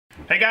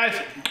Hey guys,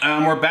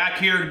 we're back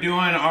here doing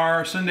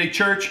our Sunday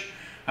church.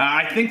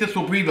 I think this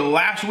will be the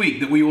last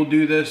week that we will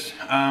do this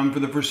for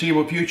the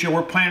foreseeable future.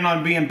 We're planning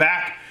on being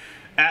back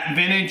at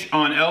Vintage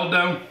on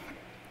Eldo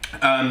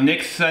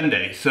next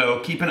Sunday.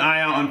 So keep an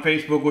eye out on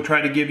Facebook. We'll try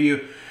to give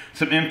you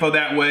some info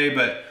that way,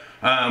 but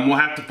we'll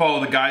have to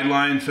follow the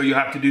guidelines. So you'll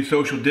have to do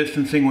social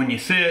distancing when you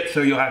sit.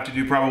 So you'll have to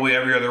do probably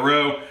every other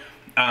row.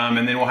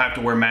 And then we'll have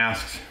to wear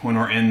masks when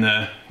we're in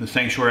the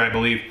sanctuary, I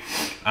believe.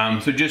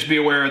 So just be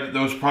aware that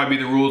those will probably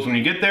be the rules when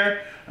you get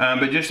there.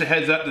 But just a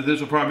heads up that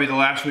this will probably be the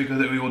last week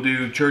that we will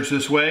do church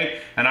this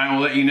way. And I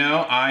will let you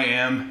know, I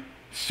am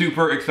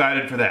super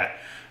excited for that.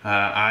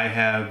 I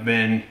have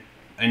been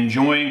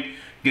enjoying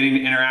getting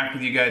to interact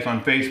with you guys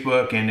on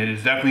Facebook, and it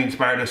has definitely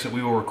inspired us that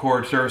we will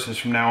record services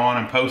from now on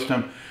and post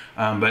them.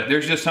 But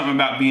there's just something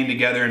about being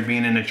together and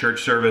being in a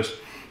church service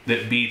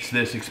that beats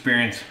this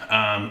experience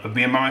of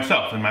being by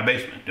myself in my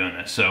basement doing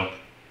this. So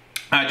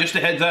just a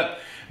heads up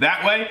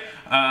that way.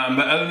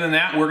 But other than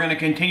that, we're going to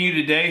continue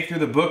today through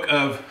the book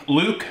of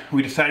Luke.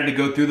 We decided to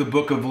go through the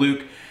book of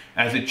Luke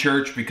as a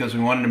church because we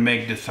wanted to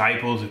make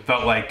disciples. It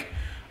felt like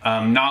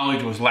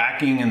knowledge was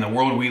lacking in the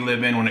world we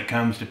live in when it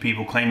comes to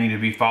people claiming to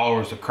be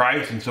followers of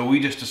Christ. And so we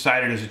just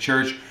decided as a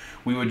church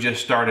we would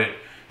just start at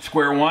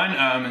square one.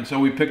 And so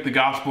we picked the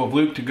Gospel of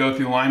Luke to go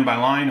through line by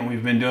line, and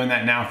we've been doing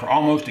that now for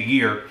almost a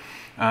year.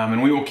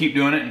 And we will keep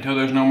doing it until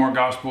there's no more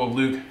Gospel of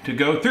Luke to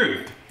go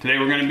through. Today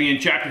we're going to be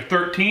in chapter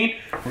 13.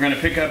 We're going to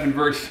pick up in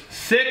verse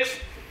 6.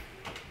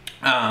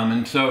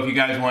 And so if you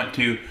guys want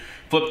to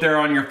flip there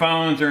on your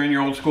phones or in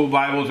your old school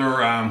Bibles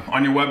or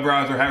on your web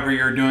browser, however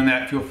you're doing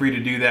that, feel free to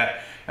do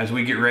that as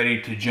we get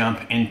ready to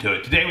jump into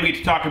it. Today we get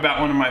to talk about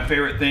one of my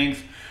favorite things.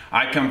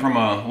 I come from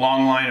a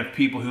long line of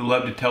people who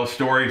love to tell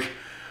stories.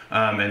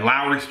 And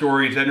Lowry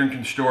stories,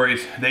 Edrington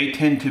stories, they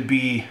tend to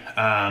be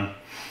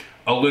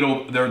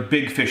they're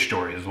big fish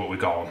stories is what we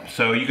call them.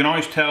 So you can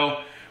always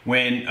tell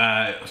when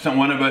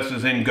one of us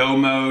is in go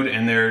mode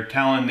and they're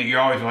telling that, you're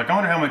always like, I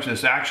wonder how much of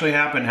this actually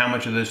happened, how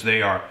much of this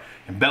they are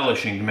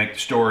embellishing to make the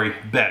story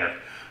better.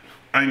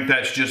 I think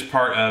that's just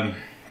part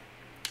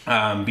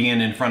of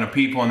being in front of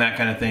people and that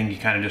kind of thing. You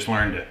kind of just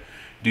learn to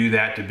do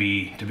that to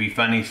be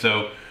funny.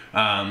 So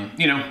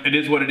you know, it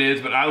is what it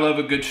is, but I love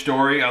a good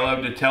story. I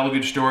love to tell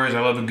good stories. I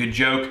love a good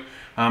joke.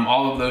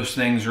 All of those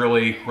things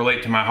really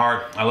relate to my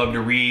heart. I love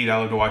to read. I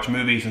love to watch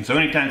movies. And so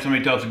anytime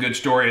somebody tells a good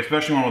story,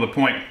 especially one with a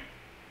point,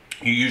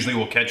 you usually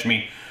will catch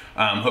me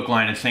hook,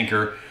 line, and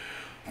sinker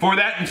for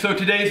that. And so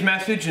today's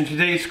message and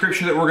today's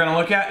scripture that we're going to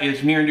look at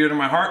is near and dear to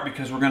my heart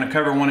because we're going to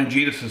cover one of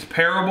Jesus's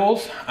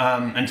parables.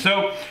 And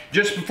so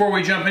just before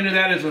we jump into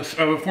that, as a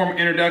form of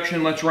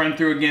introduction, let's run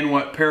through again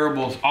what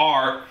parables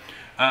are.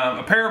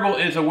 A parable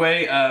is a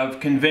way of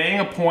conveying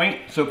a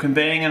point, so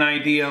conveying an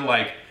idea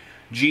like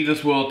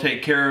Jesus will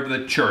take care of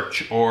the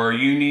church, or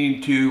you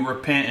need to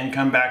repent and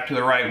come back to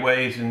the right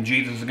ways, and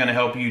Jesus is going to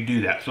help you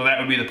do that. So that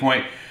would be the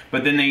point.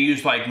 But then they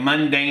use like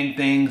mundane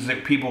things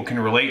that people can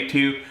relate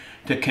to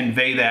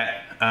convey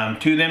that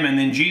to them. And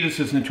then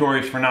Jesus is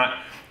notorious for not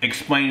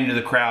explaining to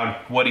the crowd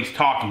what he's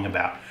talking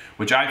about,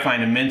 which I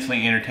find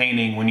immensely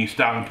entertaining when you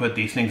stop and put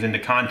these things into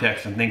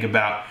context and think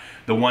about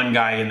the one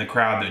guy in the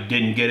crowd that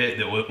didn't get it,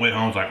 that went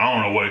home and was like, I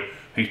don't know what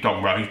he's talking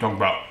about. He's talking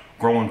about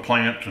growing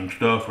plants and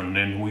stuff, and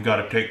then we got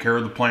to take care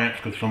of the plants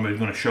because somebody's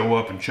going to show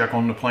up and check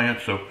on the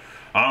plants. So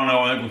I don't know,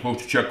 I think we're supposed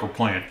to check our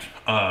plants.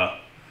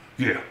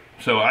 Yeah.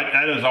 So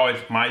that is always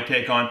my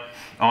take on it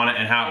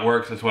and how it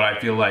works. That's what I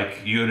feel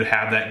like you would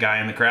have that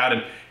guy in the crowd.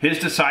 And his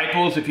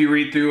disciples, if you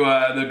read through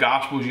the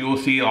Gospels, you will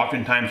see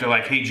oftentimes they're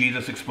like, hey,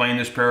 Jesus, explain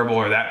this parable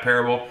or that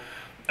parable.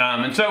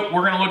 And so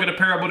we're going to look at a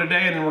parable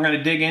today, and then we're going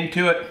to dig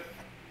into it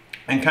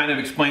and kind of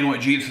explain what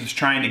Jesus is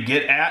trying to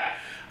get at.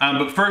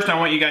 But first, I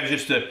want you guys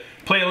just to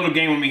play a little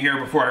game with me here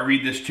before I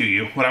read this to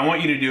you. What I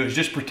want you to do is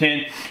just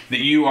pretend that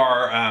you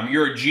are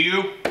you're a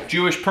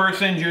Jewish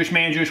person, Jewish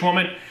man, Jewish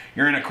woman.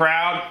 You're in a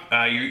crowd.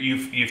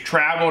 You've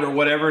traveled or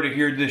whatever to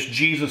hear this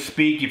Jesus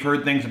speak. You've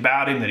heard things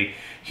about him, that he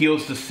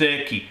heals the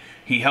sick,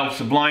 he helps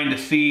the blind to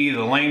see,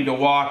 the lame to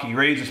walk, he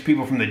raises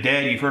people from the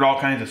dead. You've heard all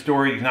kinds of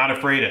stories. He's not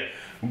afraid of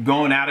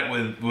going at it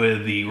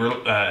with the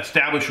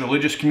established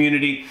religious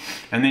community.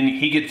 And then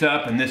he gets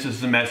up, and this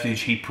is the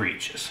message he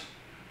preaches.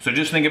 So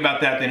just think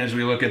about that then as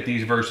we look at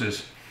these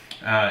verses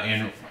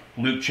in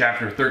Luke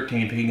chapter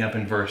 13, picking up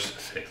in verse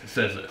 6. It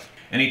says this,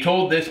 and he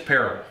told this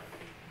parable.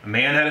 A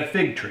man had a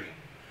fig tree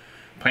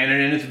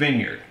planted in his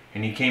vineyard,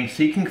 and he came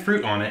seeking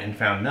fruit on it and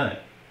found none.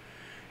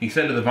 He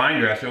said to the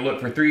vine dresser, look,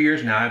 for 3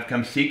 years now I have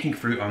come seeking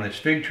fruit on this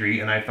fig tree,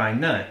 and I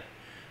find none.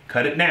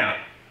 Cut it down.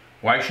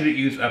 Why should it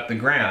use up the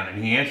ground?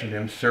 And he answered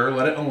him, sir,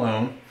 let it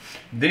alone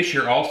this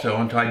year also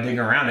until I dig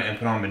around it and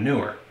put on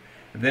manure.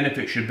 Then if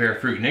it should bear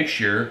fruit next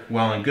year,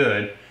 well and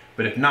good.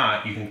 But if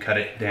not, you can cut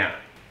it down.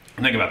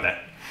 Think about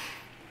that.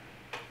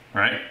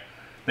 All right?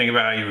 Think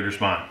about how you would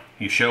respond.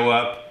 You show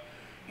up.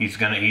 He's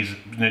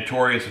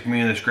notorious for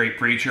being this great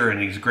preacher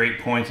and these great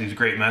points, these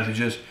great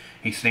messages.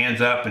 He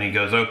stands up and he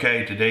goes,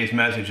 okay, today's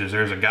message is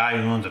there's a guy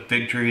who owns a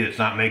fig tree that's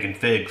not making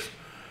figs.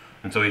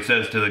 And so he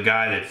says to the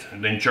guy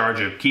that's in charge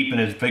of keeping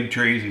his fig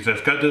trees, he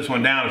says, cut this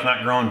one down, it's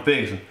not growing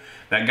figs. And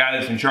that guy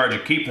that's in charge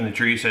of keeping the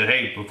tree said,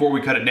 hey, before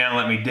we cut it down,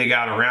 let me dig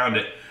out around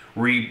it,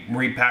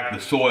 repack the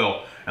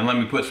soil, and let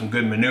me put some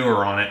good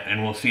manure on it,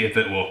 and we'll see if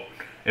it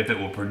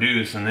will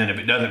produce. And then if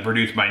it doesn't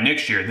produce by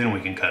next year, then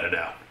we can cut it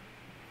out.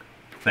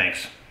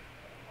 Thanks.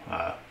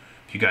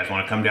 If you guys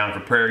want to come down for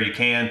prayer, you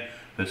can.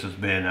 This has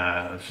been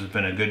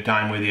a good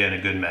time with you and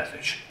a good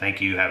message. Thank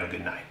you. Have a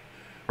good night.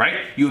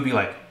 Right? You would be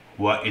like,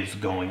 what is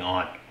going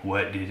on?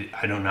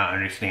 I do not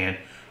understand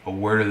a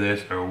word of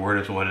this or a word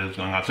of what is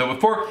going on. So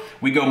before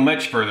we go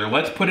much further,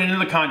 let's put it into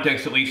the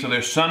context at least so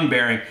there's some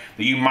bearing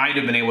that you might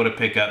have been able to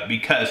pick up,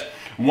 because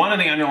one of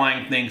the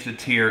underlying things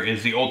that's here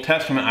is the Old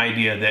Testament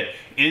idea that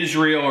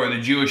Israel or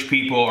the Jewish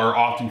people are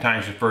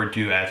oftentimes referred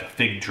to as a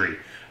fig tree.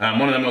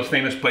 One of the most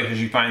famous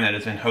places you find that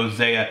is in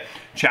Hosea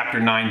chapter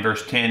 9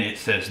 verse 10. It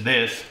says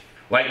this,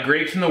 like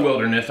grapes in the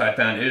wilderness I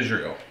found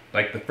Israel,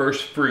 like the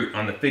first fruit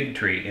on the fig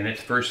tree in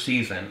its first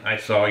season I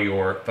saw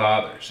your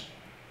fathers.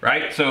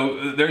 Right?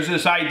 So there's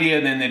this idea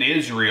then that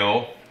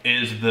Israel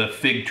is the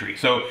fig tree.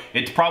 So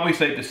it's probably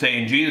safe to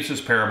say in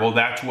Jesus' parable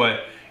that's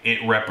what it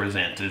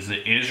represents, is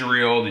that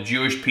Israel, the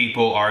Jewish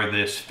people, are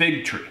this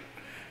fig tree.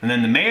 And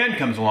then the man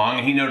comes along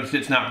and he notices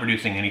it's not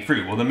producing any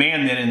fruit. Well, the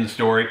man then in the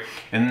story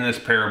and in this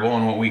parable,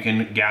 and what we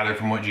can gather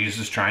from what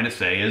Jesus is trying to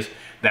say, is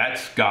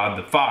that's God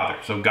the Father.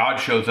 So God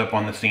shows up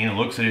on the scene and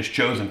looks at his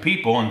chosen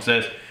people and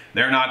says,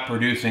 they're not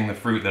producing the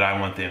fruit that I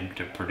want them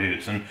to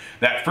produce. And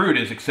that fruit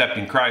is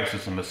accepting Christ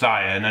as the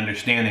Messiah and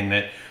understanding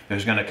that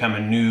there's going to come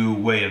a new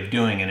way of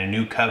doing it, a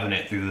new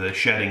covenant through the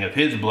shedding of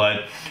his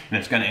blood, and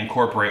it's going to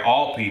incorporate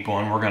all people,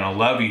 and we're going to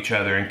love each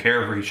other and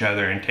care for each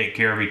other and take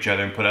care of each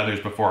other and put others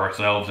before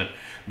ourselves. And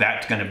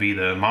that's going to be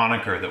the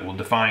moniker that will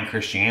define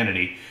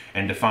Christianity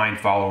and define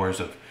followers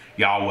of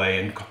Yahweh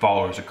and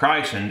followers of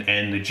Christ.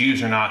 And the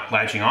Jews are not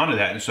latching onto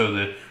that, and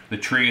so the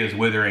tree is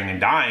withering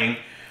and dying.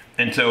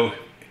 And so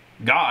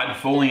God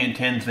fully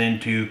intends then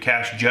to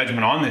cast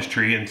judgment on this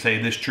tree and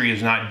say this tree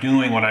is not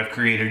doing what I've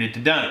created it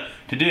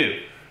to do.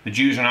 The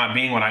Jews are not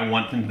being what I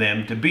want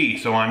them to be,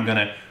 so I'm going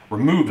to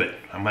remove it.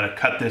 I'm going to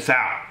cut this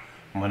out.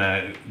 I'm going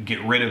to get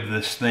rid of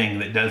this thing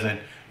that doesn't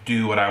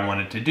do what I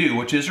want it to do,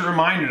 which is a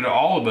reminder to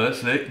all of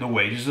us that the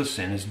wages of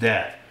sin is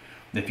death.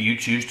 If you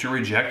choose to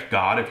reject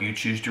God, if you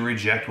choose to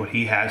reject what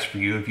he has for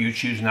you, if you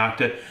choose not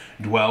to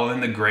dwell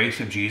in the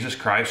grace of Jesus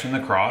Christ and the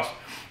cross,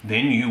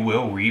 then you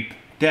will reap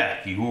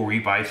death. You will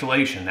reap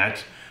isolation.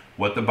 That's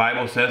what the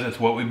Bible says. It's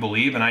what we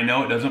believe. And I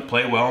know it doesn't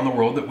play well in the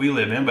world that we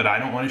live in, but I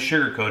don't want to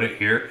sugarcoat it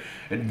here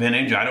at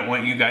Vintage. I don't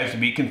want you guys to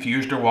be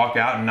confused or walk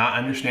out and not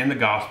understand the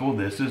gospel.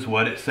 This is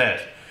what it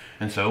says.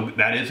 And so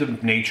that is a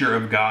nature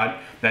of God.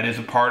 That is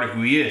a part of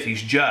who he is.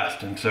 He's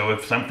just. And so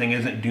if something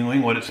isn't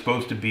doing what it's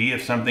supposed to be,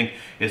 if something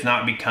is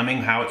not becoming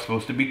how it's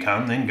supposed to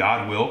become, then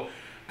God will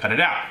cut it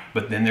out.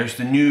 But then there's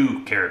the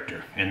new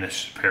character in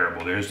this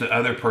parable. There's the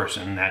other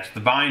person. That's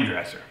the vine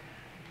dresser.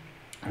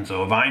 And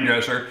so a vine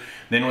dresser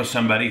then was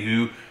somebody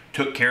who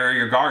took care of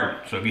your garden.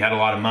 So if you had a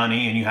lot of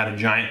money and you had a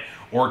giant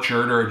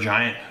orchard or a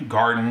giant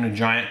garden, a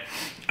giant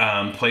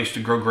place to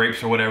grow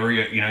grapes or whatever,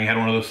 you had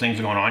one of those things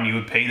going on, you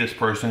would pay this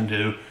person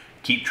to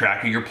keep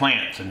track of your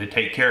plants and to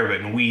take care of it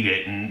and weed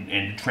it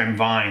and trim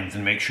vines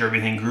and make sure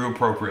everything grew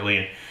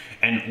appropriately.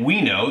 And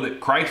we know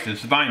that Christ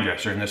is the vine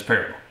dresser in this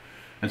parable.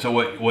 And so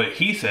what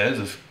he says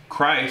is,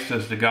 Christ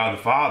says to God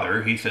the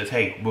Father, he says,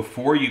 hey,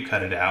 before you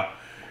cut it out,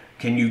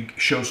 can you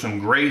show some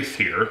grace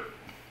here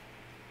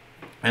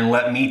and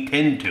let me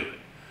tend to it?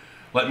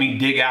 Let me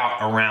dig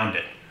out around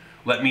it.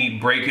 Let me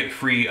break it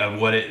free of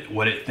what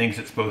it thinks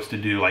it's supposed to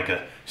do, like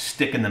a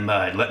stick in the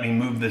mud. Let me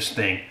move this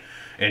thing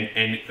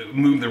and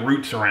move the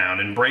roots around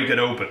and break it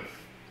open.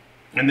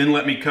 And then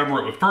let me cover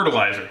it with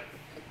fertilizer.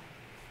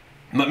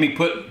 Let me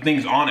put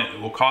things on it that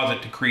will cause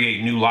it to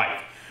create new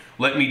life.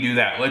 Let me do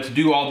that. Let's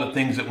do all the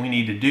things that we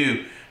need to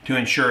do to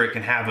ensure it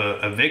can have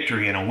a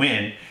victory and a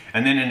win.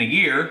 And then in a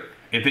year,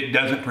 if it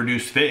doesn't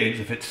produce figs,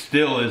 if it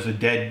still is a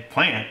dead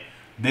plant,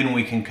 then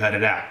we can cut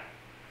it out.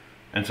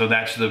 And so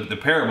that's the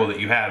parable that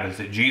you have, is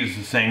that Jesus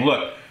is saying,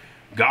 look,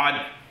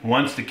 God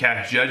wants to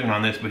cast judgment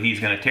on this, but he's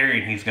going to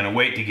tarry and he's going to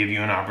wait to give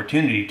you an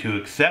opportunity to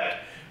accept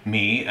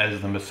me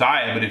as the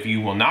Messiah. But if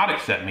you will not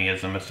accept me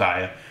as the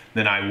Messiah,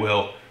 then I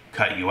will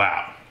cut you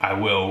out. I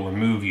will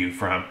remove you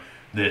from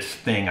this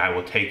thing. I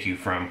will take you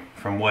from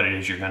what it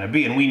is you're going to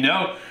be. And we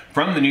know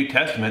from the New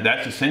Testament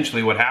that's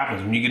essentially what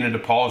happens. When you get into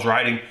Paul's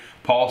writing,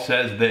 Paul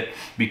says that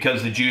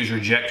because the Jews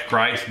reject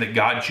Christ, that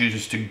God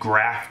chooses to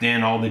graft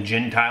in all the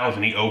Gentiles,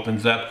 and he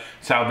opens up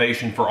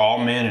salvation for all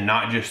men and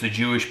not just the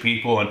Jewish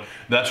people, and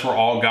thus we're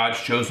all God's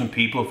chosen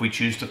people if we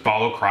choose to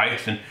follow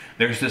Christ. And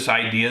there's this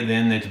idea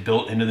then that's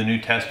built into the New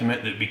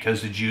Testament that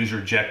because the Jews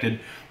rejected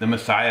the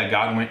Messiah,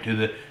 God went to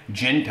the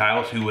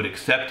Gentiles who would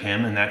accept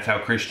him, and that's how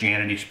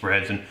Christianity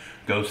spreads and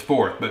goes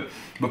forth. But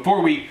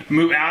before we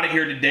move out of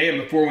here today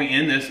and before we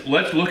end this,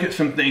 let's look at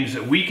some things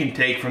that we can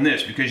take from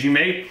this, because you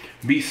may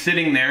be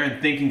sitting there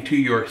and thinking to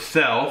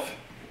yourself,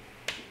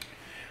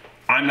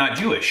 I'm not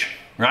Jewish,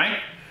 right?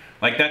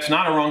 Like, that's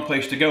not a wrong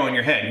place to go in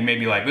your head. You may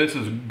be like, this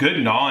is good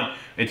and all, and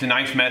it's a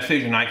nice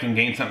message, and I can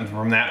gain something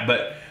from that,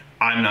 but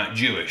I'm not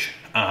Jewish.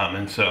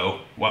 And so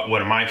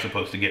what am I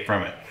supposed to get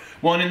from it?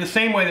 Well, and in the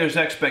same way there's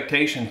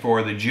expectation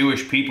for the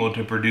Jewish people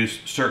to produce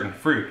certain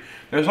fruit,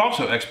 there's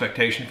also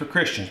expectation for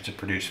Christians to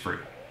produce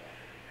fruit.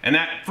 And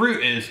that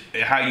fruit is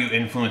how you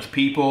influence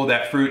people.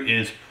 That fruit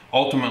is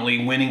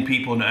ultimately winning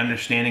people into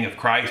understanding of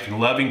Christ and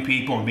loving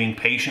people and being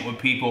patient with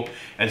people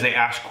as they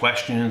ask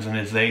questions and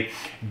as they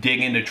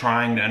dig into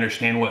trying to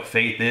understand what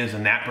faith is,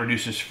 and that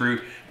produces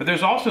fruit. But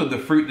there's also the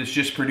fruit that's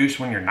just produced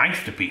when you're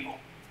nice to people,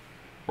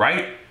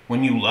 right?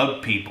 When you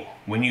love people,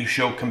 when you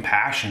show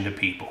compassion to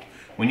people,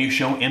 when you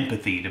show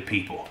empathy to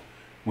people,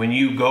 when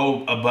you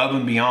go above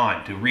and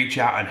beyond to reach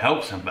out and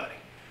help somebody.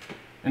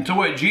 And so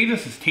what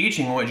Jesus is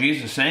teaching, what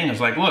Jesus is saying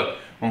is like, look,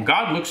 when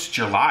God looks at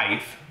your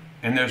life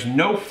and there's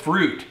no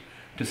fruit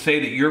to say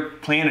that you're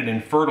planted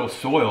in fertile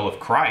soil of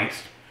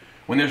Christ,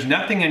 when there's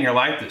nothing in your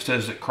life that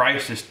says that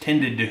Christ has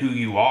tended to who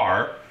you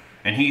are,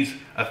 and he's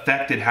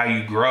affected how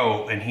you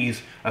grow, and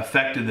he's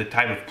affected the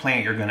type of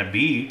plant you're going to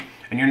be,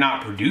 and you're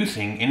not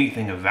producing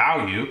anything of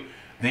value,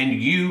 then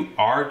you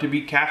are to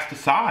be cast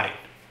aside.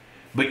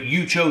 But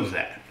you chose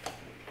that.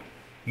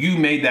 You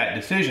made that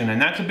decision,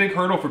 and that's a big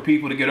hurdle for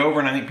people to get over,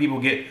 and I think people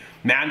get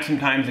mad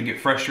sometimes and get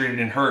frustrated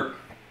and hurt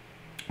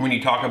when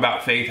you talk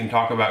about faith and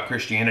talk about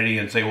Christianity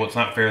and say, well, it's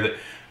not fair that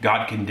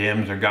God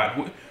condemns, or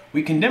God...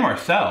 We condemn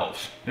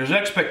ourselves. There's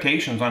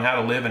expectations on how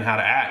to live and how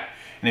to act,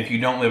 and if you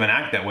don't live and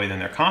act that way, then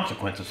there are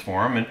consequences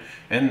for them,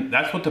 and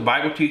that's what the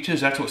Bible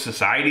teaches, that's what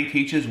society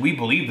teaches. We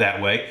believe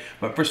that way,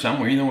 but for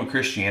some reason with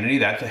Christianity,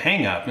 that's a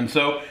hang-up. And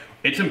so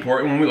it's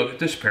important when we look at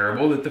this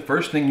parable that the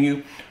first thing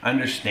you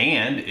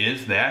understand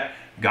is that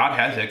God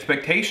has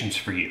expectations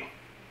for you.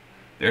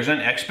 There's an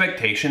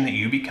expectation that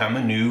you become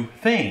a new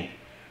thing,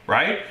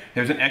 right?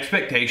 There's an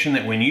expectation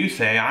that when you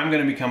say, I'm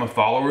going to become a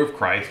follower of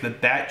Christ,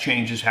 that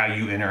changes how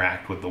you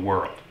interact with the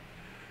world.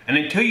 And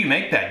until you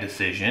make that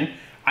decision,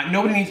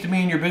 nobody needs to be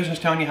in your business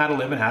telling you how to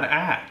live and how to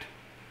act.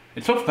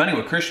 It's so funny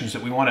with Christians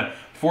that we want to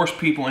force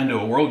people into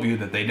a worldview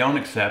that they don't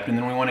accept, and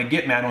then we want to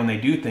get mad when they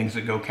do things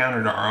that go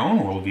counter to our own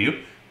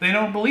worldview. They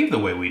don't believe the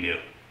way we do.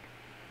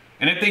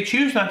 And if they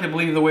choose not to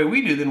believe the way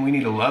we do, then we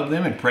need to love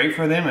them and pray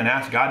for them and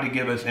ask God to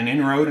give us an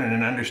inroad and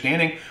an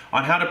understanding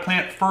on how to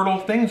plant fertile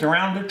things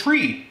around their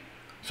tree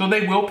so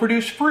they will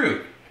produce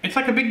fruit. It's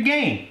like a big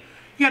game.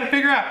 You got to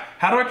figure out,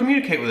 how do I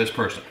communicate with this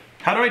person?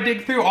 How do I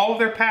dig through all of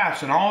their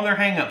past and all of their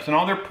hang-ups and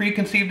all their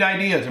preconceived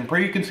ideas and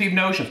preconceived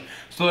notions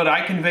so that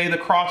I convey the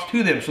cross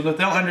to them so that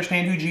they'll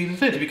understand who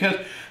Jesus is? Because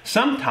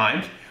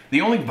sometimes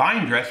the only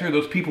vine dresser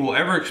those people will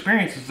ever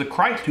experience is the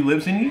Christ who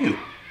lives in you.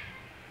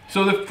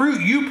 So the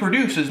fruit you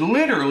produce is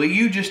literally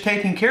you just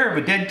taking care of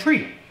a dead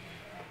tree.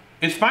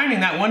 It's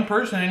finding that one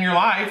person in your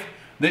life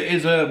that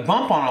is a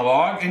bump on a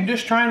log and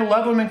just trying to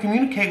love them and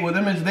communicate with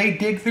them as they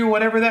dig through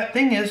whatever that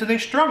thing is that they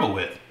struggle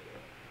with.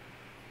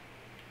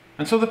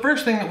 And so the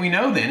first thing that we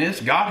know then is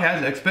God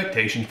has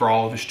expectations for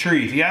all of his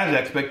trees. He has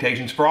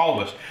expectations for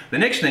all of us. The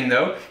next thing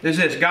though is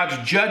this: God's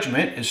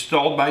judgment is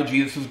stalled by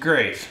Jesus'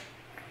 grace.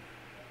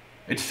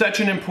 It's such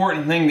an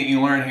important thing that you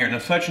learn here, and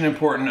it's such an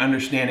important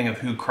understanding of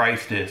who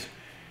Christ is.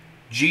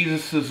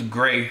 Jesus'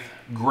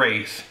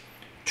 grace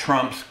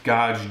trumps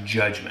God's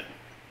judgment.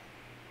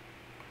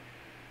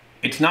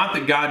 It's not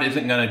that God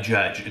isn't going to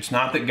judge. It's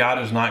not that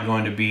God is not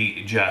going to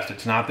be just.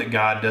 It's not that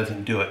God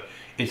doesn't do it.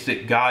 It's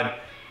that God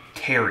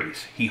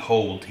tarries, he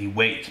holds, he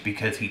waits,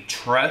 because he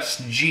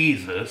trusts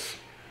Jesus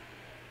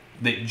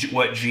that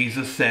what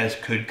Jesus says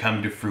could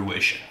come to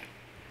fruition.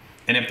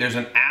 And if there's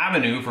an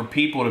avenue for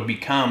people to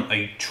become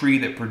a tree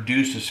that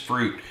produces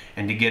fruit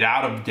and to get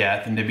out of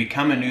death and to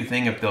become a new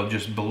thing if they'll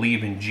just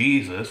believe in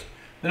Jesus,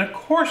 then of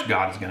course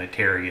God is going to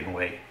tarry and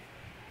wait.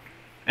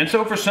 And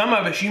so for some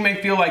of us, you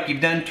may feel like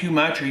you've done too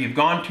much, or you've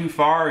gone too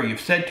far, or you've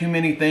said too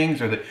many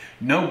things, or that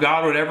no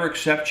God would ever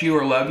accept you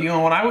or love you.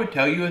 And what I would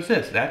tell you is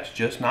this: that's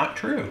just not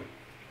true.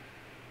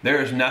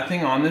 There is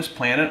nothing on this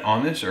planet,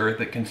 on this earth,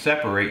 that can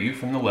separate you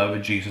from the love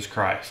of Jesus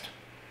Christ.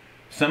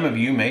 Some of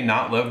you may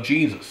not love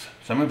Jesus.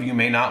 Some of you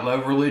may not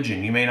love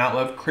religion. You may not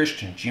love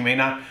Christians. You may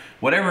not,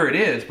 whatever it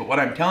is, but what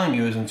I'm telling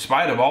you is, in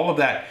spite of all of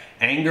that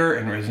anger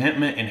and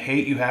resentment and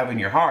hate you have in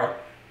your heart,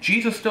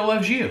 Jesus still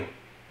loves you.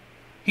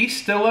 He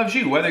still loves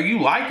you. Whether you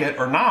like it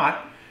or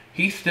not,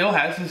 he still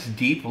has this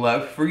deep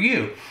love for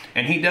you.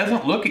 And he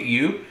doesn't look at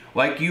you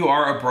like you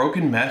are a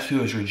broken mess who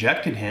has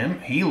rejected him.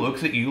 He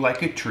looks at you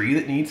like a tree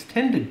that needs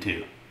tended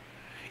to.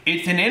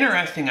 It's an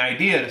interesting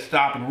idea to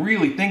stop and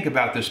really think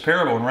about this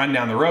parable and run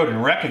down the road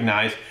and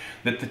recognize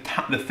that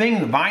the thing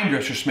the vine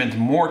dresser spends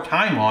more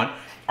time on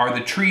are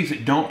the trees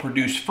that don't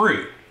produce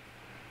fruit.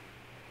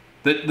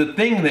 The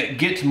thing that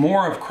gets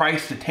more of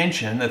Christ's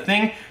attention, the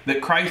thing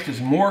that Christ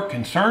is more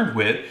concerned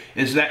with,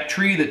 is that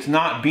tree that's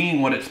not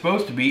being what it's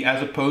supposed to be,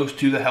 as opposed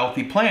to the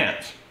healthy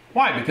plants.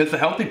 Why? Because the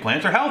healthy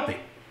plants are healthy.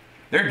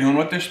 They're doing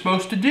what they're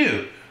supposed to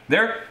do.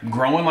 They're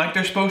growing like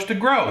they're supposed to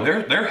grow.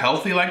 They're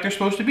healthy like they're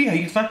supposed to be.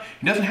 He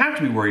doesn't have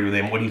to be worried with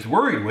them. What he's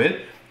worried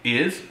with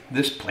is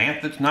this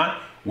plant that's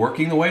not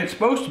working the way it's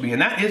supposed to be.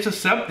 And that is a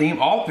sub-theme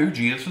all through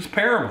Jesus'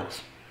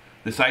 parables.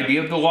 This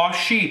idea of the lost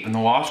sheep and the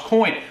lost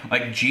coin.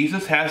 Like,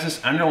 Jesus has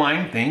this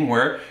underlying thing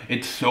where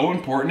it's so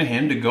important to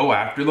him to go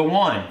after the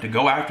one, to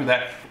go after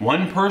that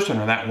one person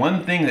or that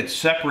one thing that's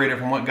separated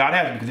from what God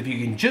has. Because if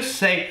you can just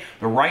say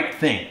the right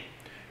thing,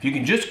 if you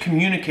can just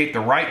communicate the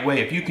right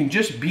way, if you can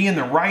just be in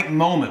the right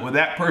moment with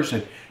that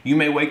person, you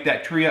may wake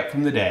that tree up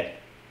from the dead.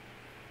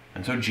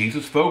 And so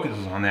Jesus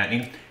focuses on that,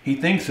 and he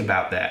thinks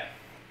about that.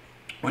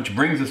 Which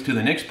brings us to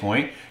the next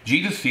point.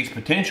 Jesus sees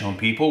potential in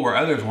people where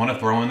others want to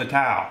throw in the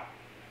towel.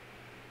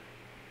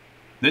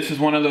 This is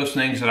one of those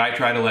things that I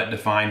try to let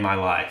define my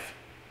life.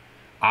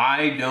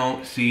 I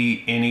don't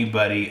see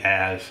anybody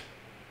as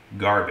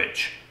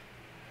garbage.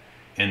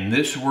 In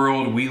this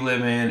world we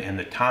live in, and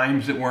the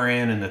times that we're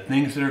in, and the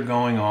things that are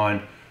going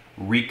on,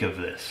 reek of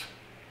this.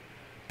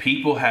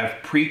 People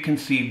have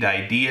preconceived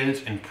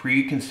ideas and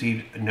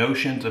preconceived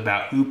notions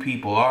about who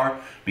people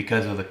are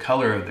because of the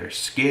color of their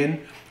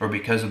skin, or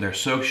because of their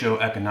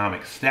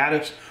socioeconomic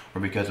status, or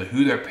because of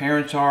who their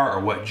parents are, or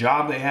what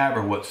job they have,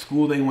 or what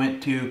school they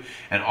went to.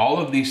 And all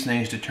of these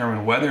things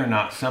determine whether or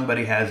not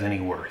somebody has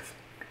any worth.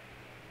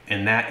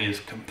 And that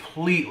is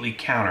completely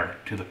counter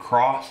to the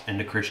cross and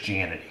to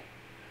Christianity.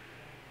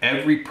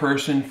 Every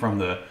person, from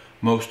the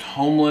most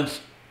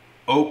homeless,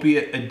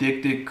 opiate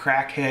addicted,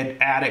 crackhead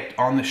addict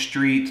on the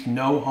streets,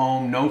 no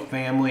home, no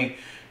family,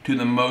 to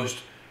the most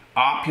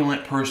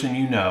opulent person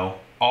you know,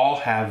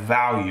 all have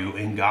value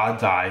in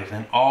God's eyes,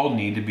 and all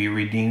need to be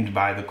redeemed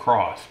by the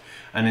cross.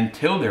 And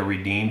until they're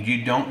redeemed,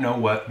 you don't know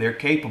what they're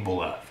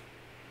capable of.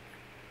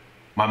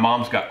 My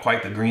mom's got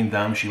quite the green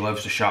thumb. She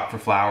loves to shop for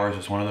flowers.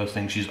 It's one of those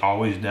things she's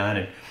always done.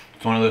 And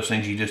it's one of those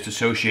things you just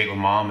associate with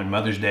Mom and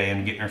Mother's Day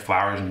and getting her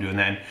flowers and doing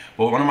that. And,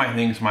 well, one of my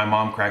things my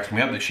mom cracks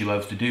me up that she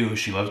loves to do is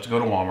she loves to go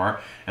to Walmart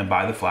and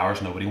buy the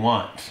flowers nobody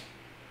wants.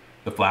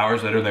 The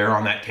flowers that are there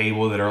on that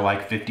table that are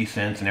like 50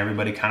 cents and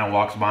everybody kind of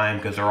walks by them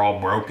because they're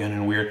all broken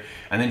and weird.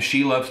 And then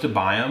she loves to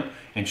buy them,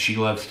 and she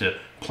loves to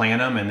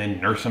plant them and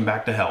then nurse them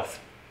back to health.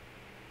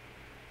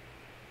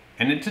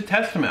 And it's a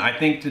testament, I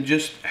think, to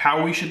just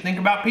how we should think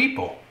about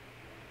people.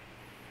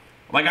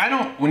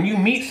 Like, when you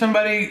meet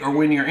somebody, or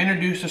when you're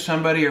introduced to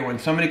somebody, or when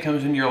somebody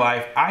comes into your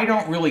life, I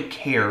don't really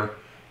care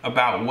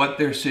about what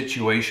their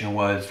situation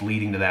was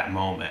leading to that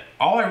moment.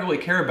 All I really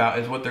care about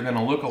is what they're going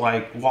to look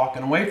like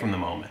walking away from the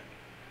moment.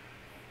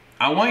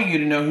 I want you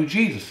to know who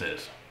Jesus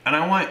is. And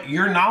I want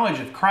your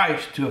knowledge of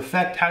Christ to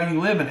affect how you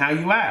live and how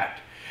you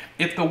act.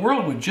 If the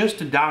world would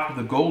just adopt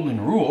the golden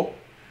rule,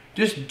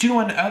 just do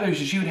unto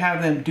others as you would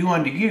have them do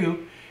unto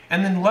you,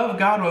 and then love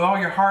God with all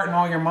your heart and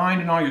all your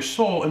mind and all your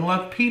soul, and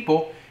love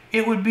people,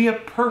 it would be a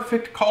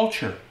perfect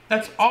culture.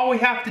 That's all we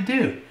have to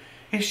do.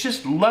 It's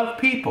just love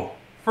people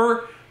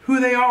for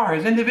who they are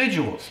as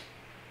individuals.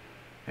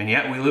 And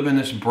yet we live in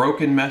this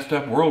broken, messed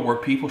up world where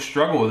people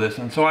struggle with this.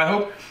 And so I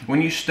hope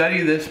when you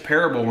study this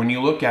parable, when you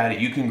look at it,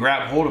 you can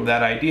grab hold of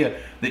that idea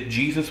that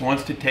Jesus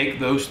wants to take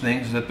those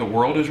things that the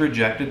world has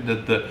rejected,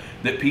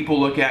 that people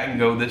look at and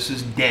go, this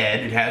is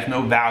dead, it has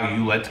no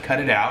value, let's cut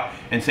it out,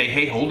 and say,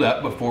 hey, hold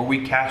up, before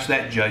we cast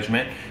that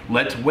judgment,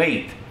 let's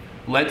wait,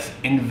 let's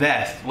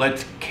invest,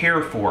 let's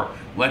care for,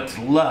 let's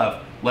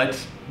love,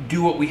 let's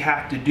do what we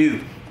have to do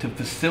to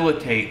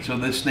facilitate so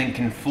this thing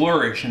can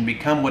flourish and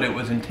become what it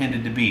was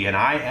intended to be. And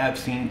I have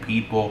seen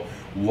people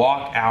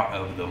walk out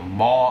of the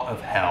maw of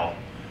hell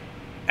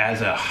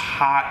as a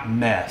hot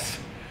mess.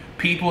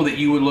 People that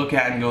you would look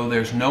at and go,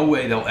 there's no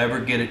way they'll ever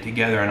get it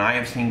together. And I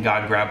have seen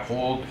God grab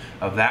hold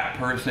of that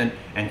person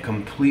and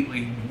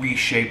completely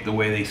reshape the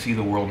way they see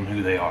the world and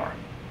who they are.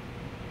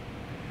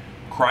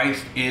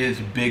 Christ is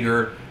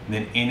bigger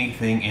than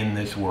anything in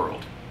this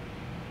world.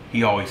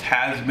 He always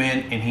has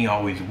been, and he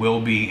always will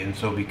be. And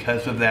so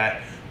because of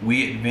that,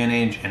 we at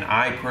Vintage, and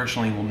I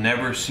personally, will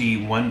never see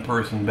one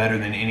person better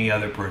than any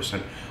other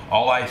person.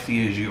 All I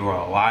see is you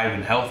are a alive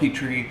and healthy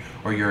tree,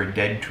 or you're a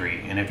dead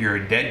tree. And if you're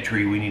a dead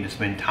tree, we need to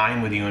spend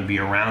time with you and be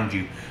around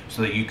you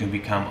so that you can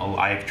become a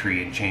live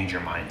tree and change your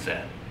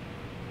mindset.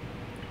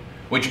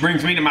 Which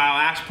brings me to my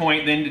last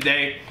point then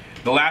today.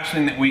 The last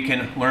thing that we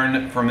can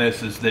learn from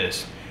this is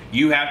this.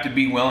 You have to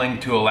be willing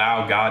to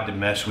allow God to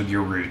mess with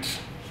your roots.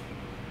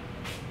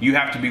 You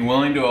have to be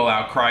willing to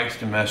allow Christ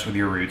to mess with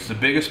your roots. The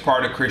biggest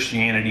part of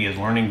Christianity is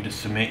learning to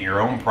submit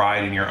your own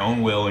pride and your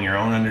own will and your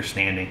own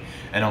understanding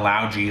and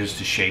allow Jesus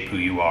to shape who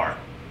you are.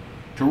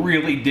 To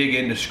really dig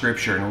into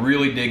Scripture and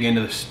really dig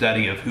into the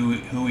study of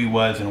who he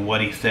was and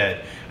what he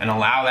said, and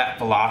allow that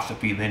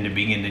philosophy then to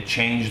begin to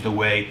change the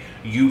way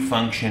you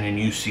function and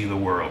you see the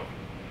world.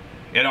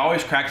 It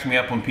always cracks me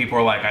up when people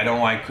are like, I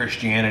don't like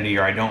Christianity,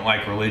 or I don't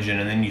like religion,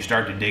 and then you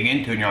start to dig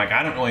into it and you're like,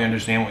 I don't really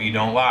understand what you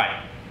don't like.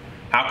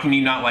 How can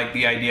you not like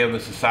the idea of a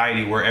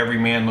society where every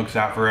man looks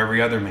out for every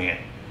other man?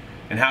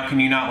 And how can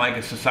you not like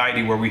a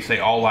society where we say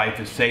all life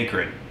is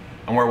sacred,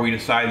 and where we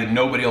decide that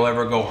nobody will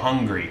ever go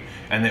hungry,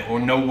 and that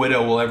no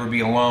widow will ever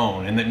be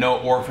alone, and that no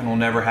orphan will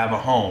never have a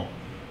home?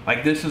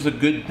 Like, this is a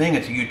good thing.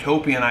 It's a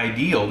utopian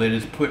ideal that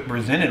is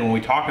presented when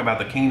we talk about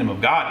the kingdom of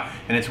God,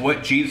 and it's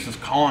what Jesus is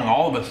calling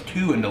all of us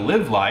to and to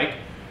live like.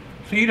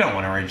 So you don't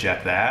want to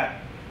reject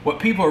that. What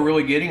people are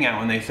really getting at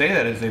when they say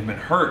that is they've been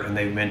hurt and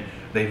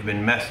they've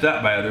been messed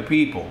up by other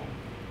people.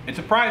 It's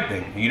a pride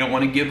thing. You don't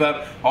want to give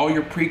up all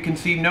your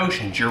preconceived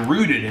notions. You're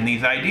rooted in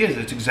these ideas.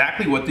 It's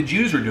exactly what the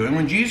Jews were doing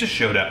when Jesus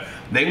showed up.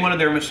 They wanted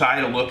their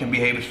Messiah to look and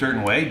behave a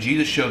certain way.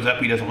 Jesus shows up,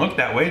 he doesn't look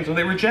that way, and so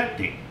they reject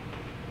him.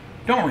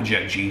 Don't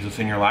reject Jesus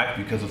in your life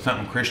because of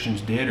something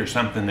Christians did or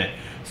something that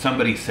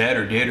somebody said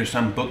or did or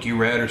some book you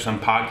read or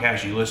some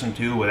podcast you listened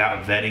to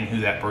without vetting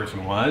who that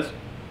person was.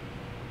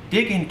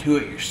 Dig into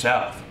it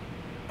yourself.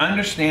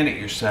 Understand it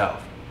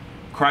yourself.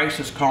 Christ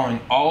is calling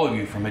all of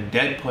you from a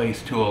dead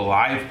place to a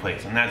live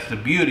place, and that's the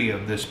beauty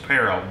of this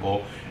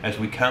parable as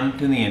we come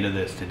to the end of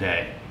this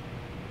today.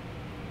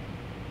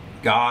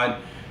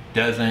 God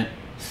doesn't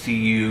see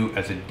you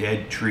as a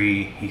dead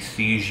tree. He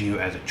sees you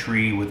as a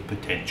tree with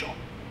potential.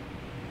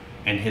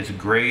 And his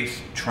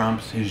grace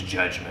trumps his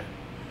judgment.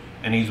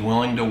 And he's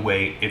willing to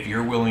wait if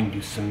you're willing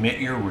to submit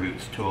your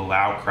roots to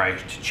allow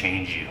Christ to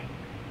change you.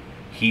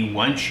 He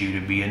wants you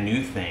to be a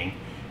new thing.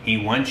 He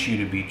wants you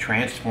to be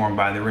transformed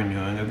by the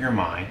renewing of your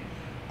mind.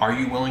 Are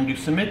you willing to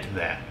submit to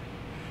that?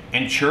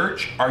 And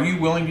church, are you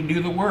willing to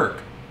do the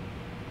work?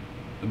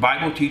 The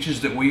Bible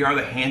teaches that we are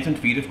the hands and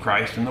feet of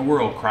Christ in the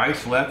world.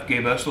 Christ left,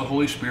 gave us the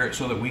Holy Spirit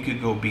so that we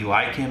could go be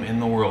like him in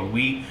the world.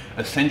 We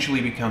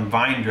essentially become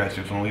vine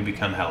dressers when we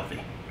become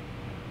healthy.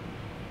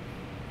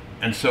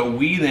 And so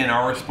we then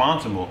are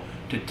responsible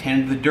to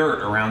tend the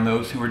dirt around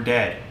those who are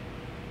dead,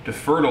 to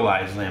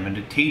fertilize them and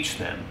to teach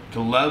them, to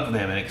love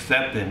them and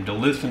accept them, to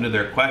listen to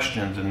their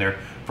questions and their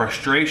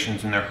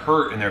frustrations and their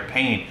hurt and their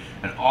pain,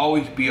 and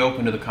always be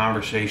open to the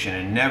conversation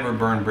and never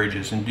burn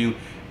bridges and do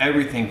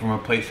everything from a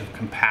place of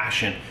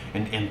compassion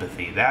and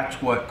empathy.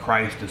 That's what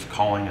Christ is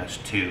calling us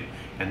to,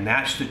 and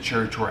that's the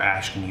church we're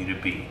asking you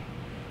to be.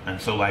 And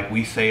so like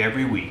we say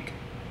every week,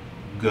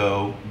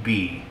 go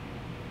be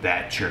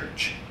that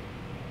church.